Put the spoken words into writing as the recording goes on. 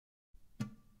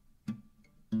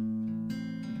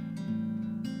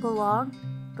belong,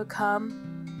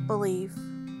 become, believe.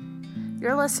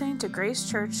 You're listening to Grace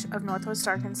Church of Northwest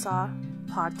Arkansas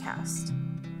podcast.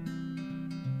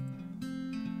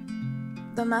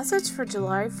 The message for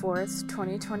July 4th,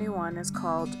 2021 is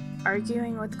called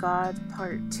Arguing with God,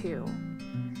 Part 2.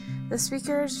 The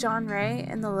speaker is John Ray,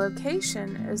 and the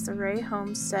location is the Ray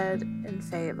Homestead in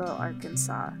Fayetteville,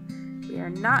 Arkansas. We are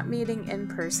not meeting in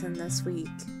person this week.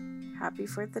 Happy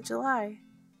 4th of July.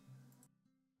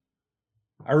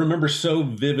 I remember so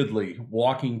vividly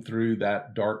walking through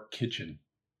that dark kitchen.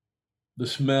 The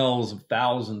smells of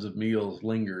thousands of meals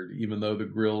lingered, even though the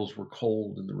grills were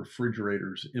cold and the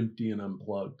refrigerators empty and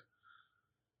unplugged.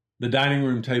 The dining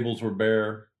room tables were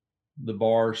bare, the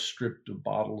bar stripped of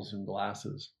bottles and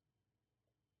glasses.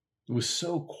 It was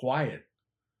so quiet,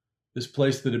 this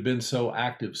place that had been so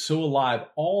active, so alive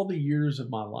all the years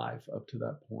of my life up to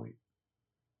that point.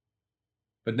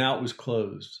 But now it was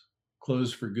closed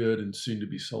for good and soon to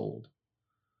be sold.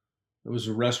 It was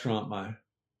a restaurant my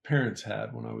parents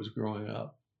had when I was growing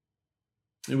up.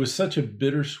 It was such a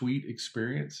bittersweet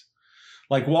experience,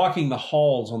 like walking the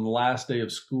halls on the last day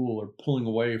of school or pulling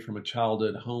away from a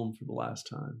childhood home for the last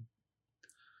time.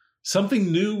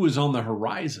 Something new was on the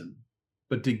horizon,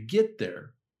 but to get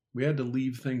there, we had to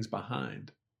leave things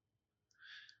behind.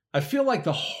 I feel like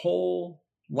the whole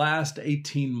last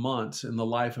 18 months in the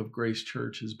life of Grace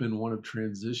Church has been one of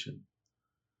transition,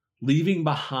 leaving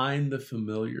behind the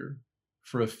familiar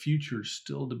for a future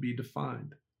still to be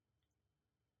defined.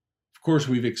 Of course,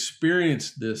 we've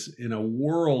experienced this in a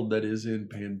world that is in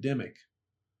pandemic,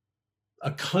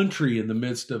 a country in the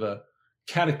midst of a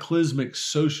cataclysmic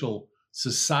social,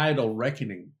 societal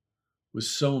reckoning with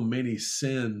so many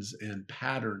sins and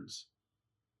patterns.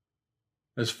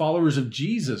 As followers of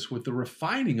Jesus, with the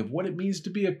refining of what it means to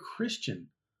be a Christian,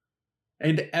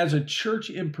 and as a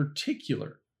church in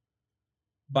particular,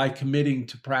 by committing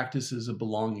to practices of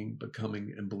belonging,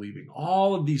 becoming, and believing.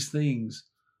 All of these things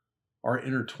are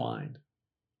intertwined.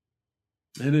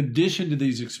 In addition to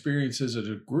these experiences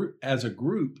as a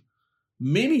group,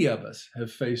 many of us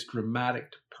have faced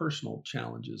dramatic personal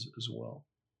challenges as well.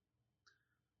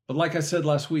 But like I said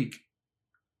last week,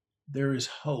 there is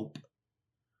hope,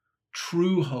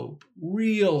 true hope,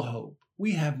 real hope.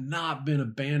 We have not been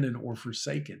abandoned or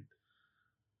forsaken.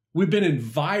 We've been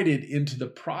invited into the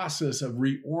process of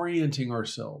reorienting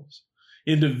ourselves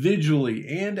individually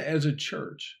and as a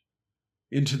church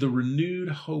into the renewed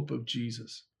hope of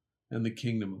Jesus and the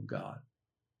kingdom of God.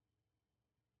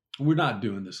 We're not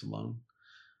doing this alone.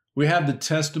 We have the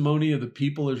testimony of the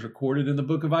people as recorded in the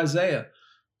book of Isaiah.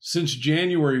 Since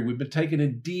January, we've been taking a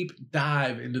deep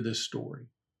dive into this story,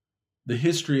 the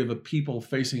history of a people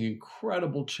facing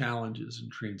incredible challenges and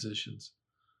transitions,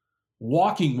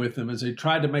 walking with them as they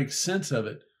tried to make sense of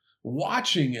it,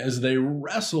 watching as they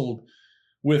wrestled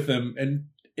with them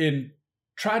and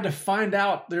tried to find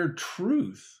out their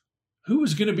truth. Who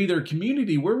was going to be their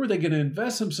community? Where were they going to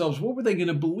invest themselves? What were they going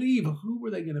to believe? Who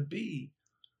were they going to be?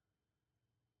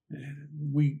 And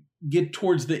we get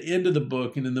towards the end of the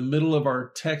book, and in the middle of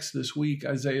our text this week,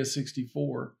 Isaiah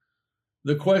 64,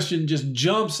 the question just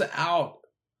jumps out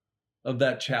of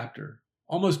that chapter,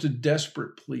 almost a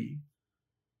desperate plea.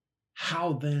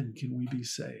 How then can we be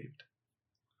saved?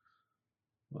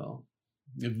 Well,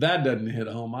 if that doesn't hit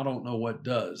home, I don't know what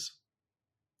does.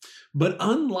 But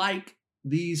unlike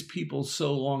these people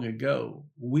so long ago,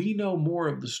 we know more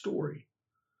of the story.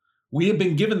 We have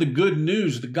been given the good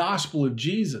news, the gospel of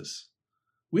Jesus.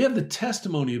 We have the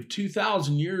testimony of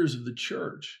 2,000 years of the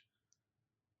church.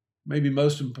 Maybe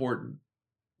most important,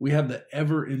 we have the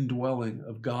ever indwelling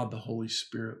of God the Holy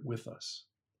Spirit with us.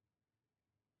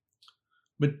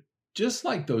 But just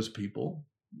like those people,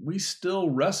 we still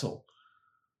wrestle.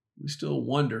 We still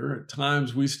wonder. At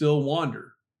times, we still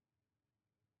wander.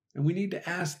 And we need to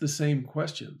ask the same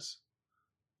questions,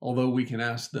 although we can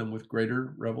ask them with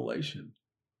greater revelation.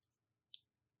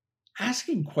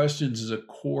 Asking questions is a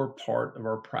core part of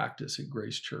our practice at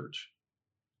Grace Church.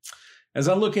 As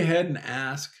I look ahead and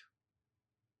ask,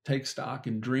 take stock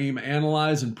and dream,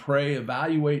 analyze and pray,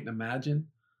 evaluate and imagine,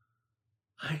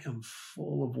 I am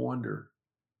full of wonder.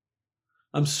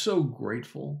 I'm so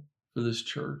grateful for this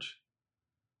church,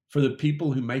 for the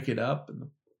people who make it up and the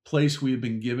place we have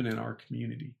been given in our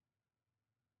community.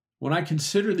 When I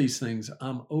consider these things,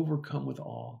 I'm overcome with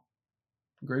awe.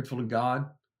 I'm grateful to God,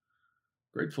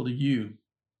 grateful to you.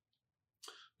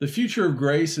 The future of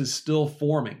Grace is still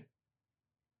forming,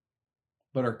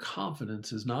 but our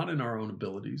confidence is not in our own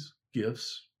abilities,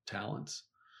 gifts, talents,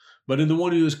 but in the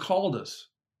one who has called us,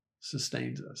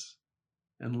 sustains us,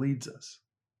 and leads us.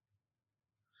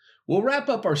 We'll wrap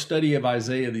up our study of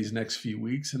Isaiah these next few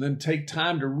weeks and then take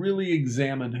time to really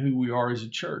examine who we are as a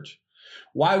church,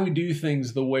 why we do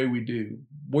things the way we do,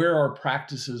 where our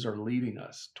practices are leading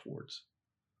us towards.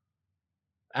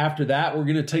 After that, we're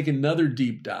going to take another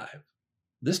deep dive,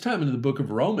 this time into the book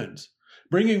of Romans,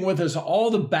 bringing with us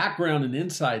all the background and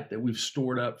insight that we've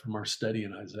stored up from our study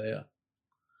in Isaiah.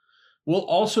 We'll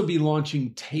also be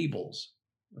launching Tables,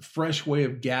 a fresh way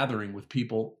of gathering with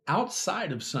people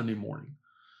outside of Sunday morning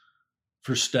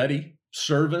for study,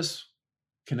 service,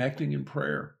 connecting, and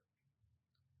prayer.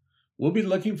 We'll be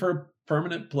looking for a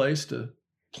permanent place to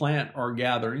plant our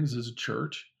gatherings as a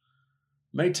church.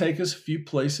 May take us a few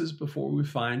places before we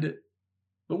find it,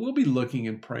 but we'll be looking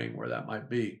and praying where that might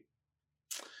be.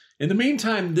 In the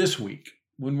meantime, this week,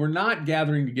 when we're not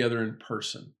gathering together in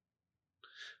person,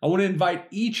 I want to invite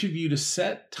each of you to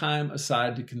set time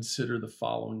aside to consider the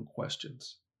following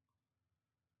questions.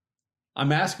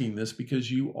 I'm asking this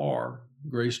because you are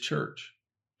Grace Church.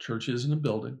 Church isn't a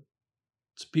building,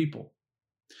 it's people.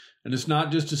 And it's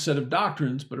not just a set of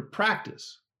doctrines, but a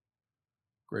practice.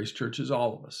 Grace Church is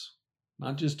all of us,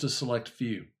 not just a select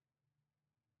few.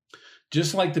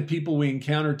 Just like the people we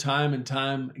encounter time and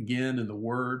time again in the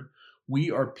Word,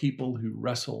 we are people who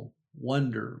wrestle,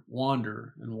 wonder,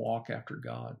 wander, and walk after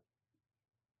God.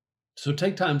 So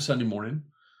take time Sunday morning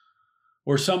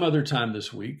or some other time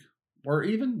this week, or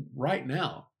even right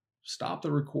now, stop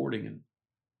the recording and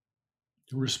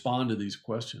respond to these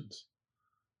questions.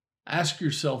 Ask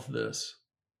yourself this: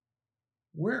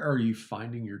 where are you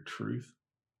finding your truth?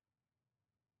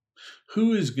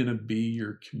 Who is going to be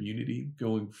your community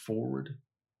going forward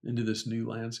into this new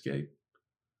landscape?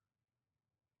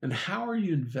 And how are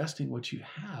you investing what you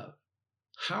have?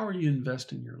 How are you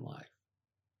investing your life?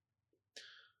 I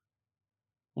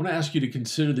want to ask you to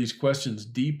consider these questions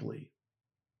deeply,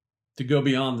 to go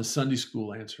beyond the Sunday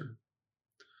school answer.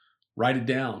 Write it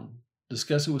down.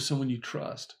 Discuss it with someone you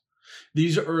trust.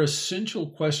 These are essential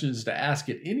questions to ask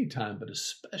at any time, but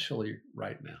especially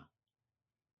right now.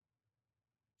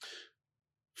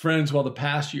 Friends, while the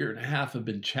past year and a half have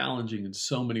been challenging in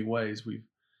so many ways, we've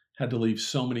had to leave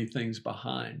so many things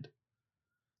behind.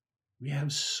 We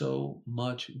have so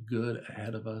much good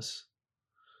ahead of us.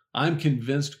 I'm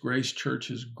convinced Grace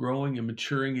Church is growing and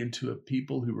maturing into a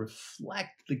people who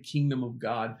reflect the kingdom of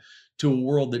God to a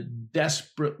world that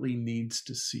desperately needs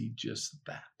to see just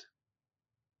that.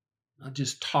 Not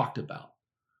just talked about,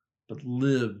 but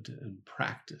lived and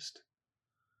practiced.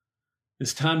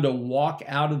 It's time to walk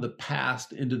out of the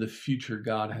past into the future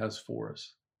God has for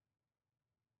us.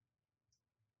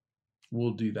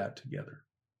 We'll do that together.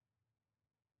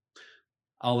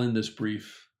 I'll end this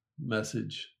brief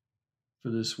message for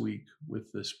this week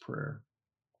with this prayer.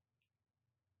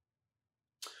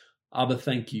 Abba,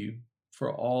 thank you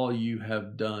for all you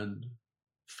have done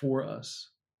for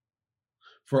us,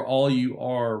 for all you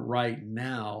are right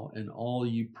now and all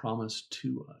you promise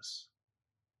to us.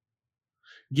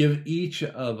 Give each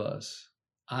of us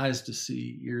eyes to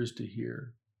see, ears to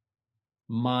hear,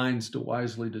 minds to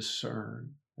wisely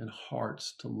discern, and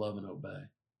hearts to love and obey.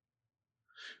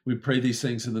 We pray these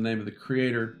things in the name of the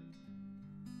Creator,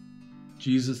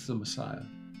 Jesus the Messiah,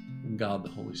 and God the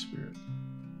Holy Spirit.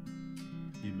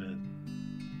 Amen.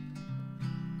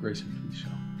 Grace and peace,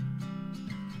 y'all.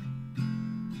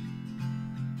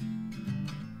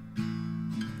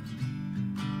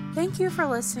 Thank you for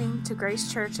listening to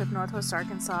Grace Church of Northwest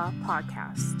Arkansas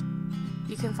podcast.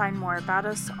 You can find more about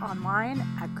us online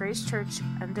at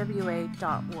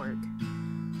gracechurchnwa.org.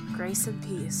 Grace and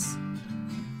peace.